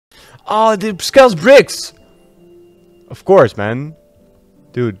Oh, the Scales bricks! Of course, man.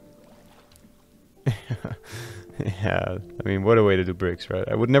 Dude. Yeah, I mean, what a way to do bricks, right?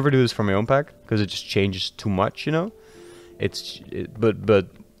 I would never do this for my own pack, because it just changes too much, you know? But,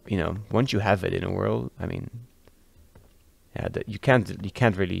 you know, once you have it in a world, I mean... Yeah, you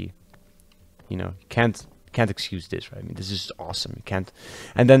can't really... You know, can't excuse this, right? I mean, this is awesome. You can't...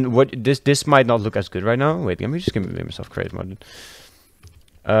 And then, what this might not look as good right now. Wait, let me just give myself credit mode.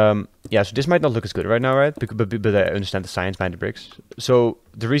 Yeah, so this might not look as good right now, right? But I understand the science behind the bricks. So,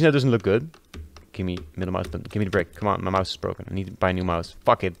 the reason it doesn't look good... Give me middle mouse button. Give me the brick. Come on, my mouse is broken. I need to buy a new mouse.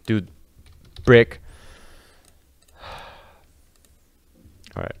 Fuck it, dude. Brick.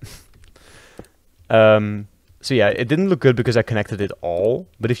 Alright. So yeah, it didn't look good because I connected it all.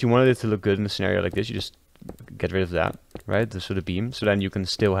 But if you wanted it to look good in a scenario like this, you just get rid of that, right? The sort of beam. So then you can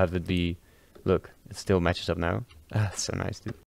still have it be... Look, it still matches up now. Ah, so nice, dude.